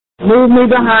Move me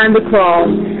behind the cross.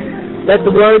 Let the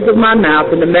words of my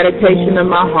mouth and the meditation of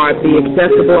my heart be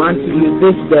accessible unto you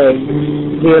this day,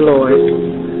 dear Lord.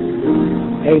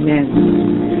 Amen.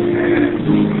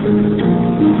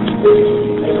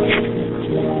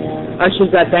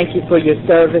 Ushers, I thank you for your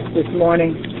service this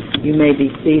morning. You may be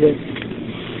seated.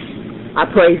 I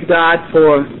praise God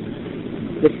for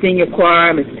the senior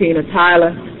choir, Miss Tina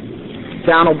Tyler,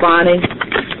 Donald Bonney,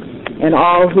 and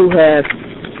all who have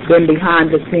been behind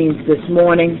the scenes this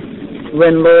morning.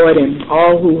 Ren Lord, and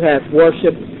all who have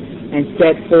worshiped and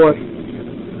set forth,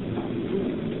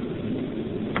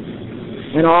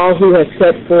 and all who have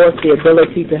set forth the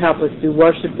ability to help us do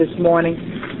worship this morning.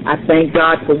 I thank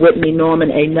God for Whitney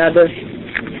Norman, another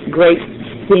great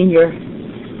senior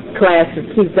class of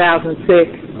 2006,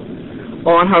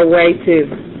 on her way to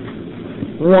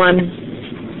one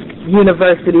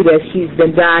university that she's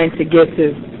been dying to get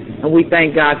to. And we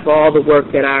thank God for all the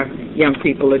work that our young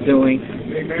people are doing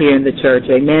here in the church.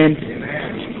 Amen.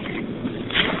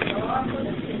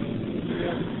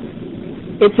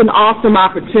 It's an awesome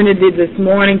opportunity this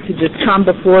morning to just come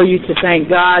before you to thank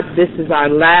God. This is our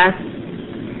last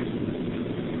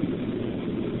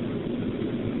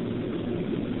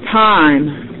time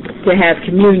to have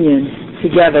communion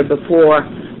together before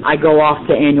I go off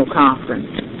to annual conference.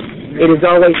 It is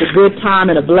always a good time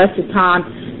and a blessed time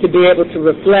to be able to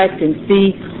reflect and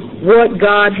see what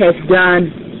God has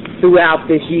done throughout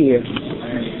this year.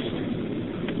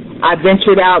 I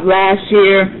ventured out last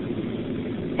year,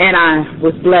 and I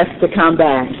was blessed to come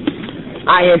back.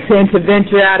 I intend to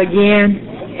venture out again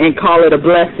and call it a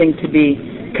blessing to be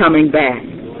coming back.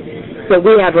 So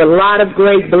we have a lot of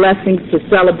great blessings to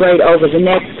celebrate over the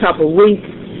next couple of weeks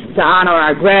to honor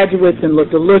our graduates and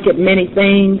look at many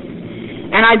things.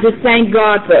 And I just thank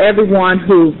God for everyone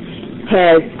who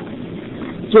has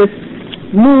just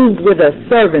moved with a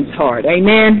servant's heart.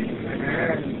 Amen.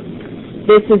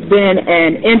 This has been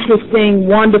an interesting,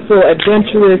 wonderful,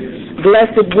 adventurous,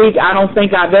 blessed week. I don't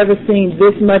think I've ever seen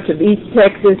this much of East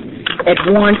Texas at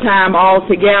one time all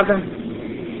together.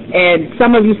 And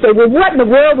some of you say, well, what in the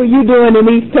world were you doing in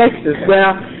East Texas?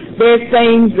 Well, there's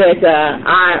things that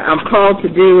I am called to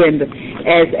do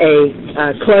as a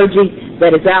clergy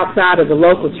that is outside of the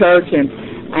local church. And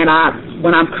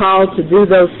when I'm called to do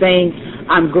those things,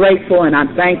 I'm grateful and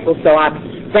I'm thankful. So I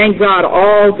thank God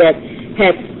all that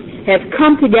have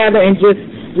come together, and just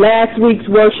last week's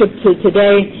worship to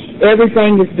today,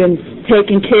 everything has been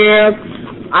taken care of.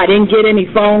 I didn't get any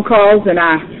phone calls, and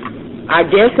I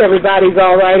guess everybody's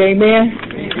all right. Amen.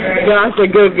 God's a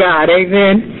good God.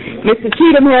 Amen. Mr.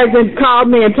 Cheatham hasn't called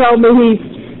me and told me he's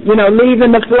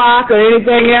leaving the flock or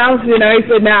anything else. He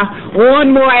said, now, one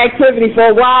more activity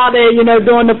for a while there,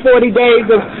 during the 40 days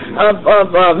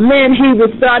of men, he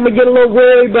was starting to get a little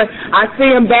weary, but I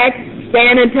see him back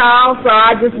standing tall, so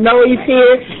I just know he's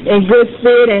here in good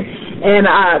fit. And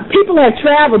people have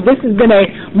traveled. This has been a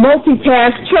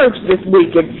multitask church this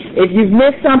week. If you've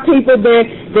missed some people,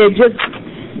 they're just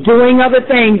doing other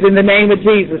things in the name of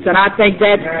Jesus. And I think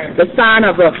that's the sign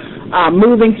of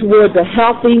moving towards a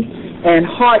healthy and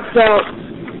heartfelt,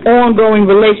 ongoing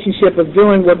relationship of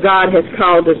doing what God has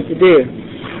called us to do.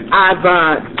 I've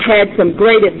had some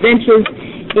great adventures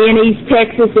in East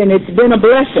Texas, and it's been a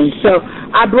blessing. So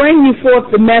I bring you forth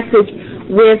the message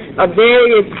with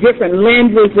various different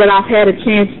lenses that I've had a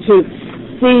chance to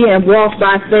see and walk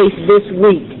by faith this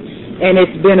week, and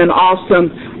it's been an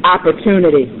awesome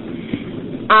opportunity.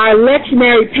 Our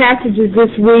lectionary passages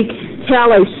this week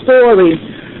tell a story.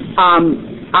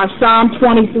 Our Psalm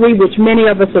 23, which many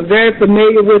of us are very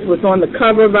familiar with, was on the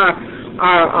cover of our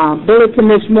bulletin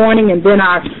this morning, and then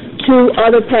our two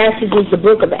other passages, the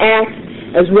book of Acts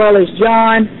as well as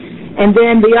John. And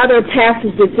then the other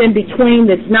passage that's in between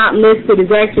that's not listed is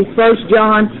actually 1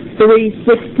 John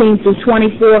 3:16 through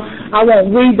 24. I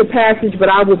won't read the passage,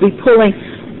 but I will be pulling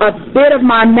a bit of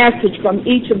my message from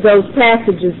each of those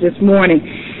passages this morning,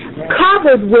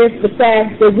 covered with the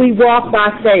fact that we walk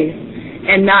by faith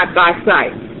and not by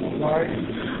sight.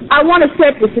 I want to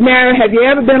set the scenario. Have you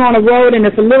ever been on a road and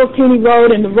it's a little teeny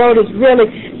road and the road is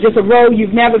really just a road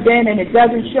you've never been and it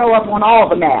doesn't show up on all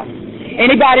the maps?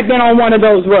 Anybody been on one of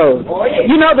those roads? Oh, yeah.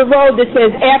 You know the road that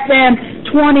says FM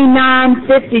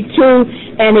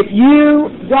 2952, and if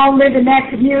you don't live in that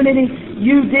community,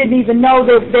 you didn't even know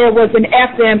that there was an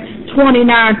FM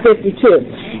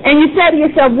 2952. And you say to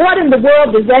yourself, what in the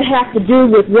world does that have to do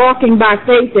with walking by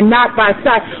faith and not by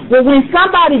sight? Well, when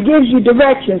somebody gives you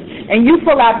directions and you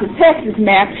pull out the Texas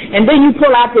map and then you pull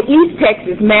out the East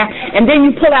Texas map and then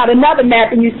you pull out another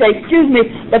map and you say, excuse me,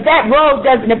 but that road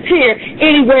doesn't appear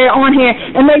anywhere on here.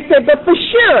 And they say, but for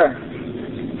sure,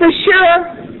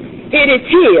 It is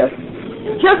here.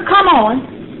 Just come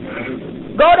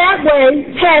on. Go that way,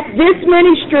 past this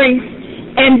many streets,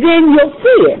 and then you'll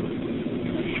see it.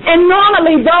 And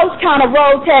normally those kind of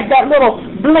roads have that little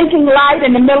blinking light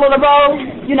in the middle of the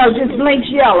road. You know, just blinks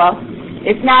yellow.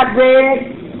 It's not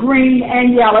red, green,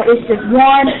 and yellow. It's just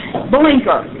one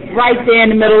blinker right there in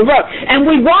the middle of the road. And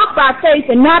we walk by faith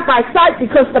and not by sight,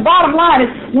 because the bottom line is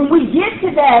when we get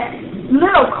to that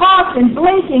little caution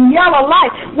blinking yellow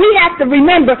light, we have to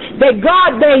remember that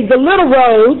God made the little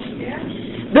roads,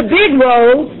 the big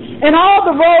roads, and all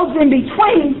the roads in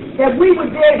between, that we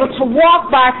would be able to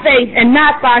walk by faith and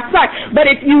not by sight. But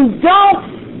if you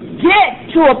don't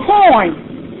get to a point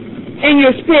in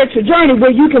your spiritual journey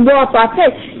where you can walk by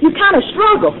faith, you kind of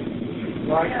struggle.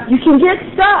 You can get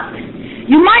stuck.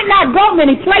 You might not go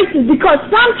many places, because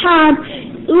sometimes,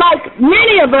 like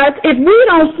many of us, if we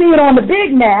don't see it on the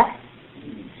big map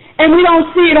and we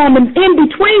don't see it on the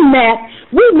in-between map,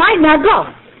 we might not go.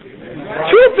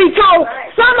 Truth be told,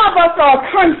 some of us are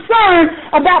concerned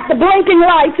about the blinking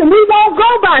lights, and we won't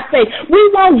go by faith. We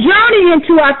won't journey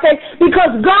into our faith,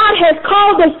 because God has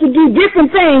called us to do different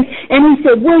things, and He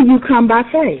said, will you come by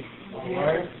faith?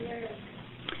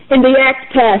 In the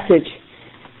Acts passage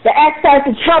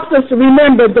helps us to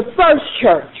remember the first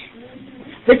church.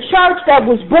 The church that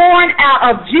was born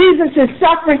out of Jesus'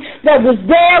 suffering, that was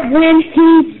there when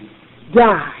He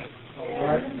died.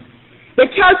 The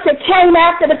church that came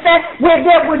after the fact, where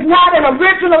there was not an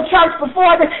original church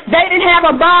before them. They didn't have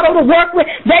a model to work with.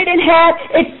 They didn't have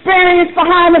experience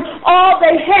behind them. All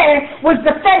they had was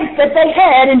the faith that they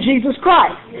had in Jesus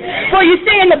Christ. So you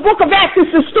see, in the book of Acts, it's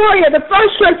the story of the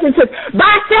first church that says,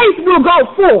 by faith we'll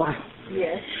go forth.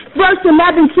 Yes. Verse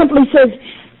 11 simply says,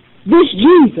 this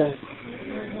Jesus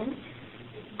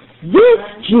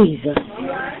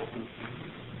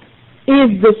is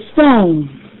the stone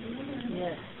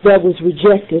that was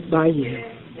rejected by you.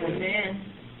 Amen.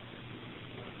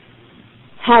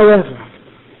 However,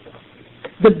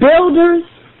 the builders,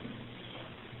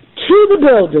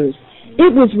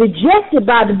 it was rejected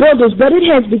by the builders, but it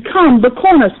has become the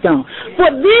cornerstone.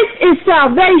 For this is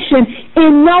salvation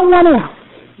in no one else.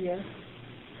 Yes.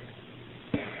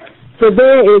 For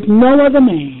there is no other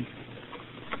name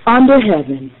under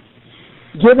heaven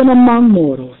given among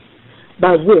mortals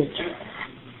by which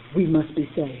we must be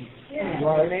saved.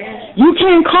 You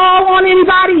can't call on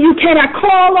anybody. You cannot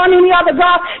call on any other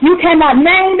God. You cannot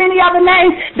name any other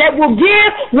name that will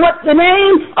give what the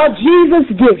name of Jesus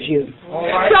gives you.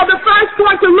 Right. So the first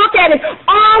point to look at is,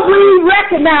 are we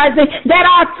recognizing that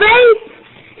our faith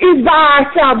is by our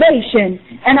salvation,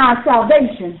 and our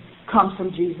salvation comes from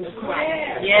Jesus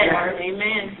Christ? Yes.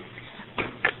 Amen.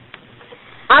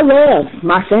 I love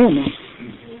my family.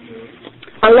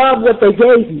 I love what they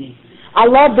gave me. I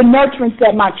love the nurturance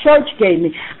that my church gave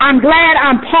me. I'm glad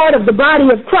I'm part of the body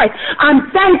of Christ.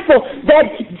 I'm thankful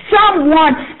that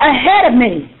someone ahead of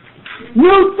me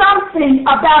knew something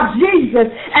about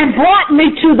Jesus and brought me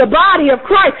to the body of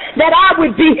Christ, that I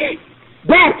would be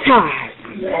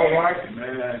baptized,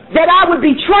 that I would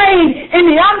be trained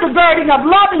in the undergirding of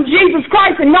loving Jesus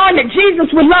Christ and knowing that Jesus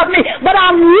would love me. But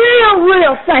I'm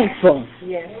real thankful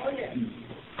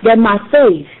that my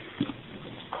faith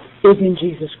is in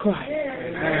Jesus Christ.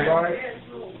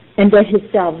 And that His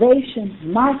salvation,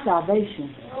 my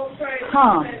salvation,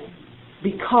 comes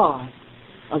because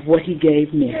of what He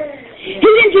gave me. He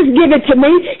didn't just give it to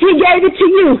me, He gave it to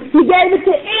you. He gave it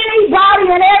to anybody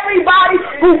and everybody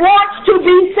who wants to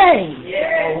be saved.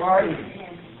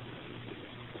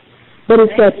 But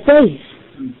it's that faith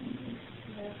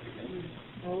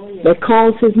that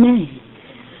calls His name,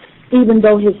 even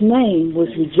though His name was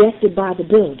rejected by the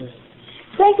builders.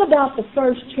 Think about the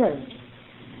first church,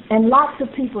 and lots of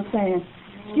people saying,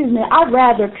 excuse me, I'd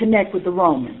rather connect with the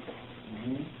Romans.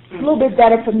 It's a little bit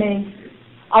better for me.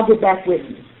 I'll get back with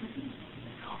you.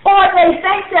 Or they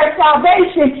think their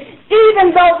salvation,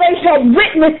 even though they had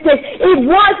witnessed it, it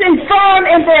wasn't firm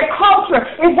in their culture.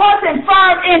 It wasn't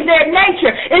firm in their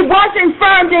nature. It wasn't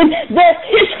firm in their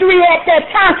history at that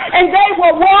time. And they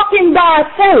were walking by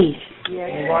faith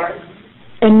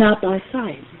and not by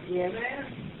sight.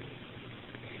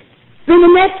 In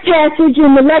the next passage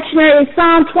in the lectionary is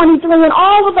Psalm 23, and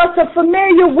all of us are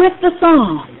familiar with the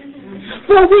psalm.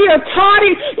 For we are taught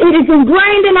it, it is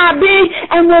ingrained in our being,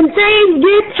 and when things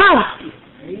get tough,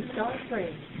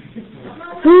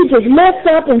 we just lift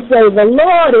up and say, the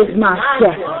Lord is my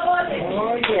shepherd.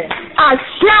 I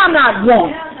shall not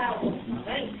want.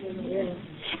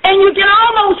 And you can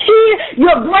almost hear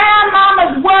your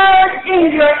grandmama's words in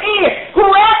your ear.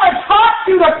 Whoever taught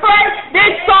you to pray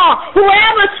this song,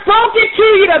 whoever spoke it to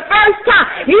you the first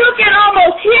time, you can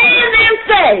almost hear them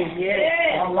say,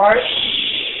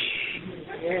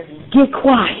 Get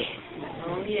quiet.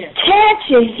 Can't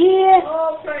you hear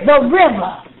the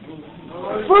river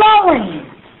flowing?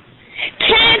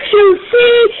 Can't you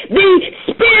see the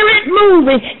Spirit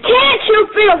moving? Can't you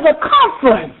feel the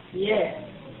comfort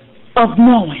of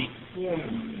knowing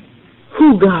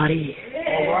who God is?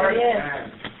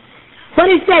 But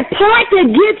it's that point that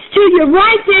gets to you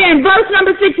right there in verse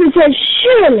number 6 and says,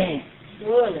 surely.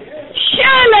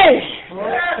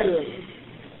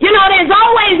 You know, there's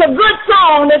always a good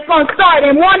song that's going to start,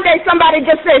 and one day somebody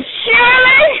just says,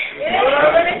 surely.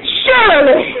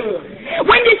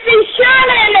 When you see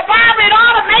surely in the Bible, it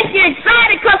ought to make you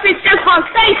excited because it's just going to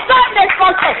say something that's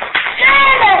going to say,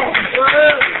 surely.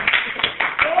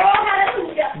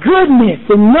 Goodness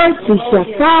and mercy shall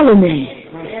follow me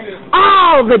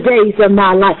all the days of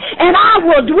my life, and I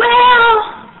will dwell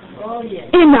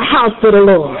in the house of the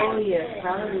Lord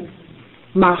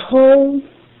my whole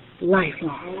life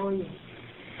long.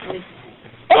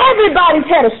 Everybody's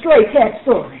had a stray cat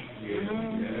story.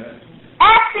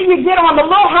 After you get on the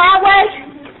little highway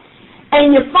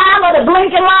and you follow the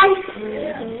blinking lights,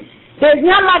 there's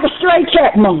nothing like a stray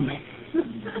cat moment.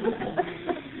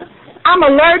 I'm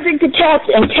allergic to cats,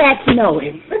 and cats know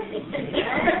it.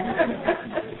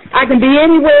 I can be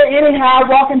anywhere, anyhow,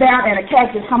 walking down, and a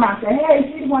cat just come out and say, hey,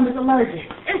 she's the one that's allergic.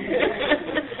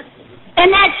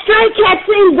 And that stray cat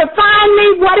seems to find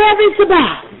me whatever it's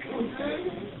about.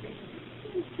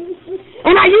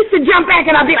 And I used to jump back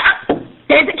and I'd be like, oh,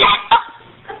 there's a cat. Oh.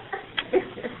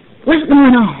 What's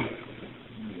going on?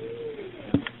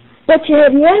 But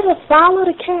have you ever followed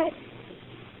a cat?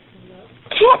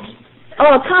 Cats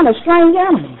are kind of strange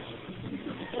animals.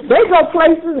 They go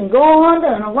places and go under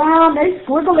and around. They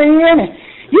squiggle in, and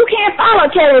you can't follow a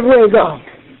cat everywhere you go.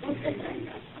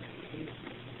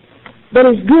 But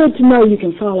it's good to know you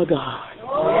can follow God.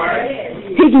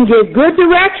 He can give good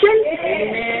direction.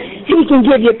 He can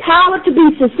give you power to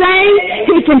be sustained.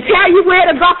 He can tell you where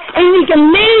to go, and he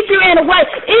can lead you in a way.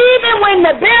 Even when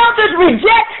the builders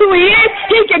reject who he is,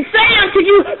 he can say unto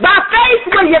you, by faith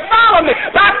will you follow me.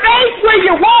 By faith will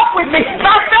you walk with me.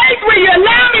 By faith will you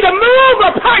allow me to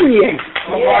move upon you.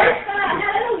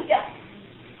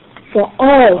 For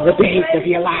all the days of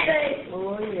your life.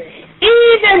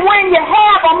 Even when you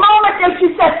have a moment that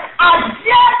you say, I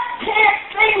just can't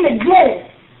seem to get it.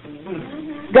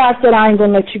 God said, I ain't going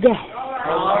to let you go.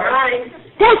 All right.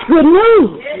 That's good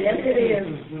news. Yes, it is.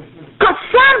 Because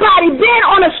somebody been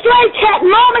on a stray cat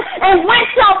moment and went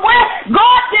somewhere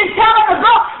God didn't tell him to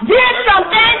go, did some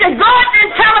things that God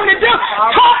didn't tell him to do,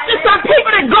 talked to some people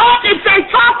that God didn't say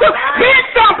talk to, been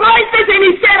some places, and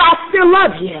he said, I still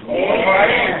love you.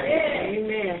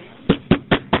 Amen.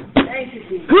 Thank you,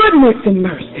 Jesus. Goodness and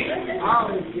mercy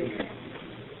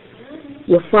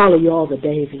will follow you all the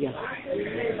days of your life.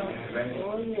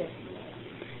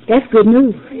 That's good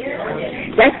news.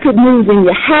 That's good news in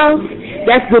your house.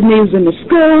 That's good news in the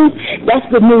school. That's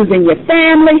good news in your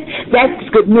family. That's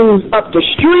good news up the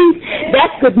street.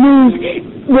 That's good news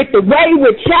with the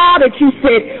wayward child that you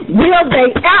said, will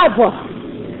they ever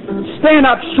stand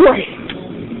up straight?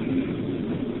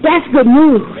 That's good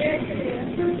news.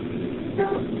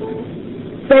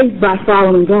 Faith by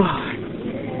following God.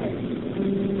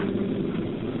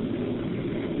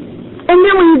 And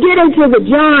then when you get into the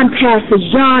John passage,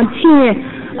 John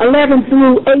 10:11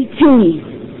 through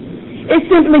 18, it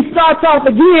simply starts off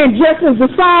again just as the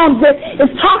Psalms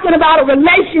is talking about a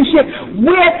relationship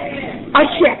with a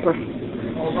shepherd.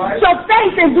 So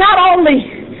faith is not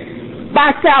only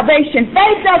by salvation.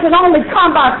 Faith doesn't only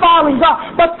come by following God,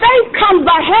 but faith comes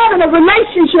by having a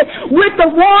relationship with the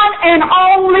one and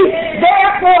only,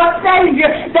 therefore,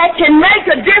 Savior that can make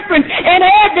a difference in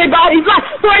everybody's life.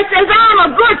 For it says, I'm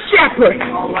a good shepherd.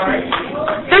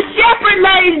 The shepherd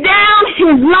lays down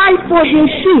his life for his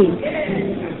sheep.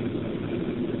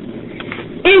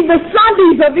 In the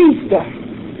Sundays of Easter,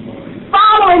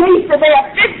 following Easter, there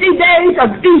are 50 days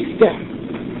of Easter.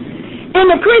 In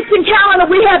the Christian calendar,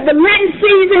 we have the Lenten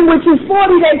season, which is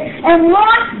 40 days. And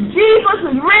once Jesus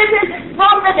is risen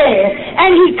from the dead,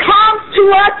 and he comes to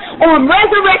us on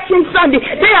Resurrection Sunday,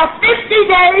 there are 50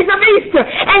 days of Easter.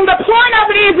 And the point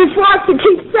of it is for us to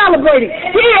keep celebrating.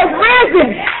 He has risen.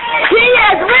 He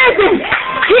has risen.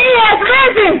 He has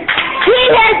risen. He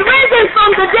has risen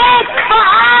from the dead, for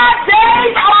our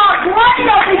days are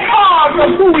greater because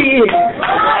of who he is.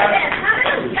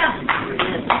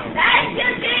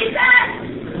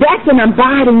 That's an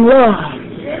abiding love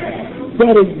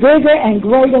that is bigger and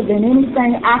greater than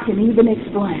anything I can even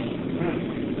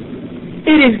explain.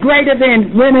 It is greater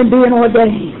than women being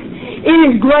ordained.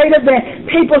 It is greater than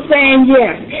people saying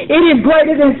yes. It is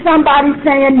greater than somebody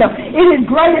saying no. It is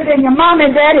greater than your mom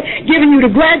and daddy giving you the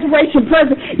graduation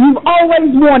present you've always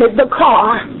wanted, the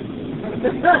car.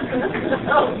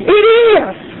 It is.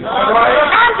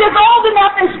 I'm just old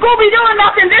enough and Scooby-Doo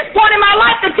enough in this point in my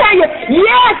life to tell you,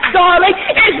 yes, darling,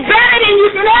 it's better than you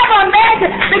can ever imagine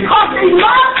because he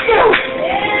loves you.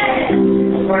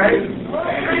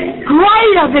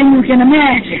 Greater than you can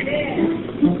imagine.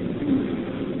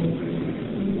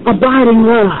 Abiding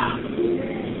love.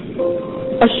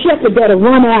 A shepherd that'll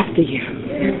run after you.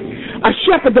 A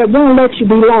shepherd that won't let you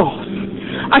be lost.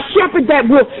 A shepherd that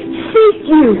will seek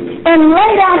you and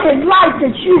lay down his life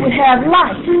that you would have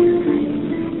life.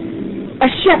 A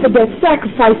shepherd that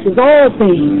sacrifices all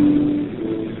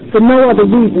things for no other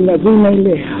reason that we may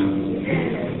live.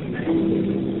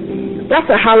 That's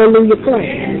a hallelujah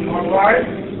prayer.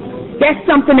 That's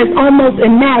something that's almost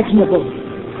imaginable.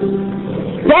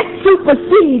 That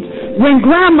supersedes when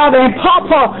grandmother and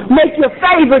papa make your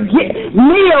favorite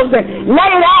meals and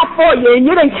lay it out for you, and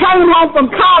you done came home from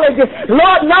college and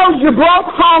Lord knows you're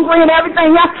broke, hungry, and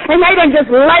everything else, and they done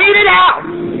just laid it out.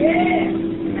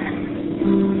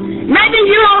 Maybe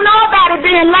you don't know about it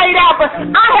being laid out, but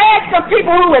I had some people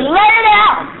who would lay it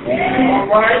out.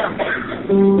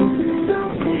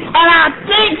 And I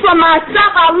think for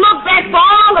myself, I look back for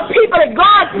all the people that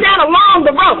God sent along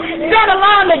the road, sent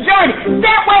along the journey.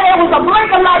 That way there was a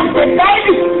blink of light that said,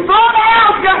 baby, slow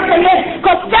down just a minute,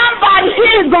 because somebody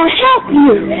here is going to help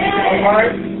you.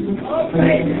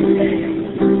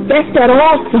 That's that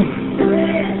awesome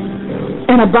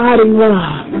and abiding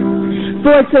love.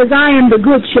 For it says, I am the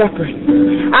good shepherd.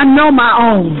 I know my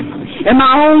own. And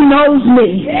my own knows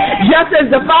me. Just as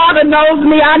the Father knows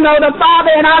me, I know the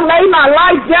Father, and I lay my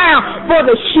life down for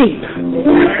the sheep.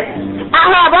 I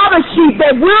have other sheep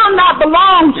that will not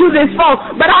belong to this folk,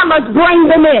 but I must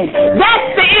bring them in. That's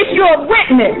the issue of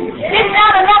witness. It's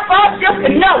not enough for us just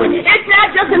to know it. It's not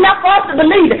just enough for us to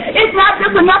believe it. It's not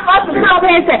just enough for us to come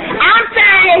here and say, I'm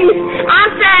saved,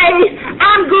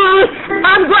 I'm good,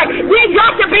 I'm great. We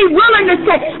got to be willing to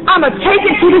say, I'm going to take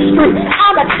it to the street.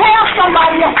 I'm going to tell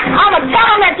somebody else. I'm going to tell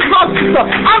them at the grocery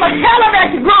store. I'm going to tell them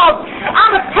at the grocery.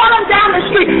 I'm going to tell them down the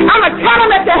street. I'm going to tell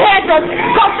them at the hairdresser.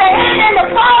 Because they ain't in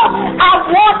the fold. I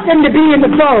want them to be in the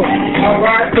fold.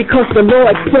 Because the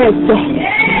Lord says so.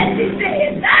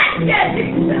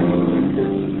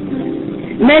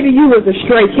 Maybe you was a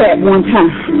stray cat one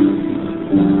time.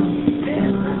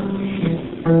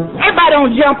 Everybody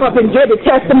don't jump up and give a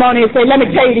testimony and say, let me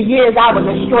tell you the years I was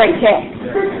a stray cat.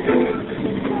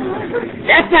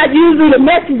 That's not usually the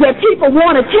message that people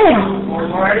want to tell.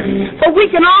 But we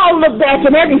can all look back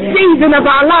in every season of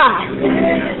our lives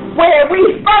where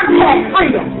we first had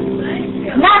freedom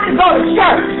not to go to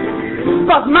church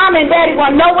because mom and daddy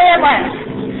were nowhere around.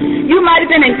 You might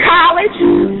have been in college.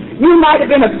 You might have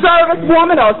been a service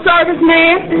woman or a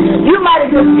serviceman. You might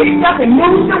have just picked up and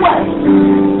moved away.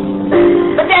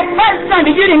 But that first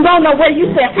Sunday, you didn't go nowhere.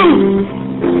 You said,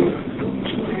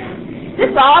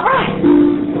 it's all right.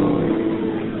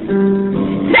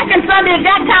 Second Sunday, it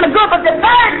got kind of good, but the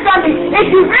third Sunday, if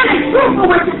you really truthful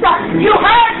with yourself, you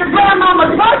heard your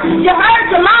grandmama's voice, you heard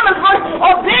your mama's voice,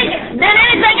 or bigger than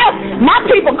anything else. My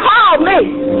people called me.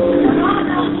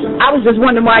 I was just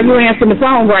wondering why you answering the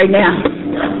phone right now.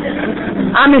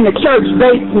 I'm in the church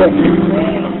basement,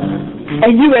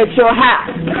 and you at your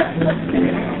house.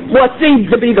 What seems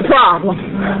to be the problem?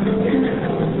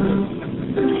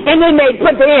 And then they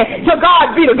put the end, to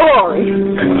God be the glory.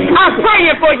 I'm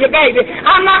praying for you, baby.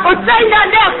 I'm not going to say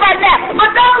nothing else right now.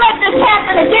 But don't let this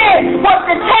happen again with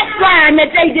the text line that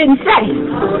they didn't say.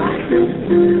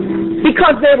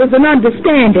 Because there was an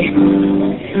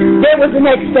understanding. There was an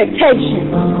expectation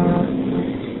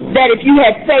that if you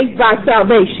had faith by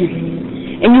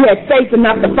salvation, and you had faith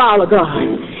enough to follow God,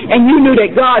 and you knew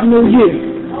that God knew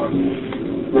you,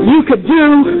 you could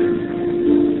do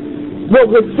what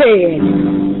was said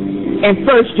in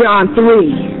 1 John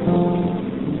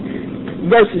 3,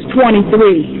 verses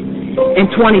 23 and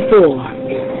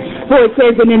 24. For it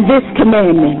says, and in this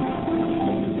commandment,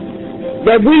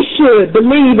 that we should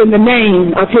believe in the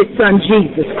name of his Son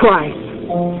Jesus Christ,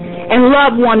 and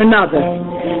love one another,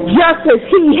 just as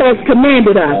he has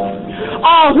commanded us.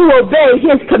 All who obey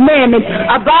his commandments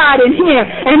abide in him,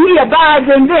 and he abides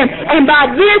in them. And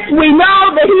by this we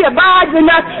know that he abides in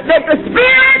us, that the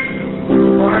Spirit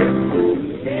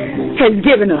has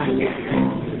given us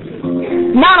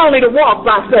not only to walk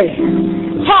by faith,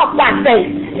 talk by faith,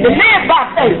 to live by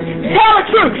faith, tell the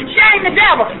truth, shame the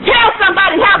devil, tell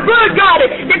somebody how good God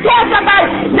is, to tell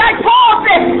somebody, like Paul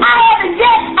said, I haven't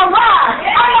yet arrived,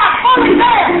 I'm not fully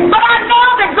there, but I know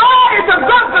that God is a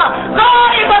good God.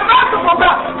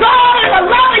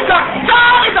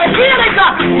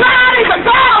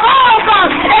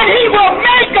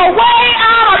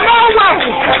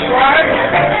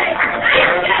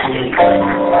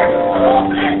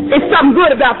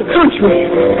 out the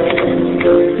country,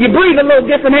 you breathe a little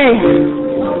different air.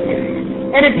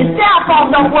 And if your cell phone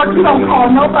don't work, you don't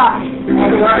call nobody.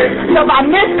 So if I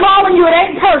miss calling you, it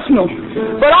ain't personal.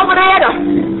 But over there, the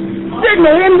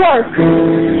signal didn't work.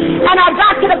 And I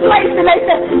got to the place and they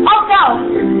said, oh no,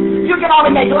 you can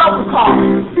only make local calls.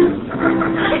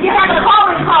 If you have a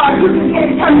calling card, you can get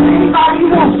in touch with anybody you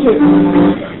want to.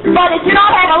 But if you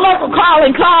don't have a local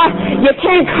calling card, you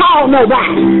can't call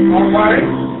nobody.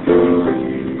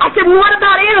 I said, well, what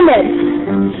about internet?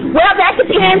 Well, that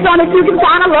depends on if you can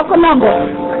find a local number.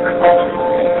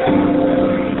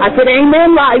 I said,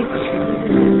 amen, right.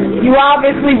 You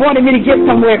obviously wanted me to get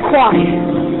somewhere quiet.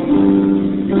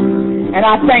 And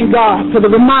I thank God for the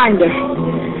reminder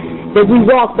that we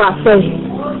walk by faith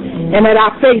and that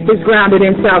our faith is grounded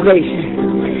in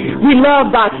salvation. We love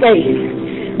by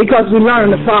faith because we learn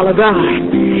to follow God.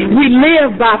 We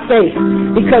live by faith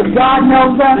because God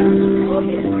knows us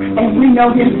and we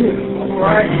know Him too.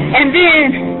 And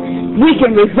then we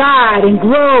can reside and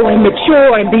grow and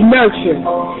mature and be nurtured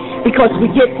because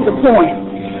we get to the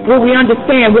point where we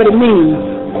understand what it means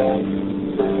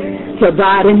to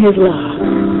abide in His love.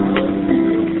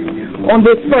 On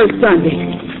this first Sunday,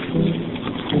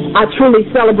 I truly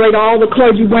celebrate all the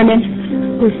clergy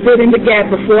women who stood in the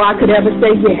gap before I could ever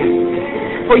say yes.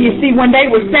 For you see, when they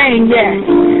were saying yes,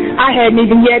 I hadn't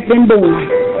even yet been born.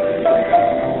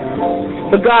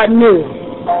 But God knew,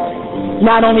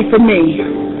 not only for me,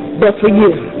 but for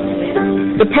you.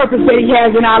 The purpose that He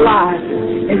has in our lives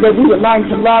is that we would learn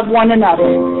to love one another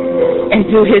and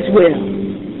do His will.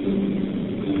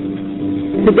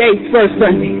 Today's first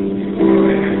Sunday.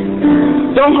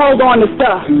 Don't hold on to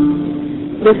stuff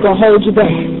that's going to hold you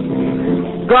back.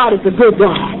 God is a good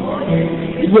God.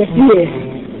 Yes, He is.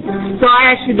 So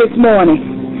I ask you this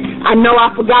morning, I know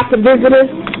I forgot the visitors.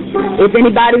 If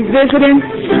anybody's visiting,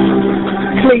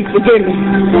 please forgive me.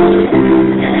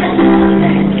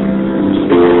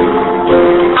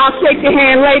 I'll shake your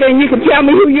hand later and you can tell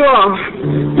me who you are.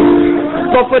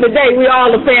 But for today, we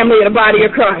all the family of the body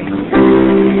of Christ.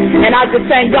 And I just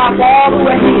thank God for all who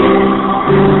are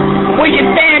here. Will you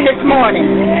stand this morning?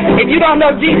 If you don't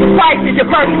know Jesus Christ as your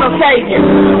personal Savior,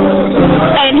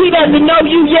 and He doesn't know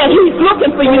you yet, He's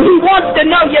looking for you. He wants to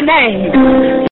know your name.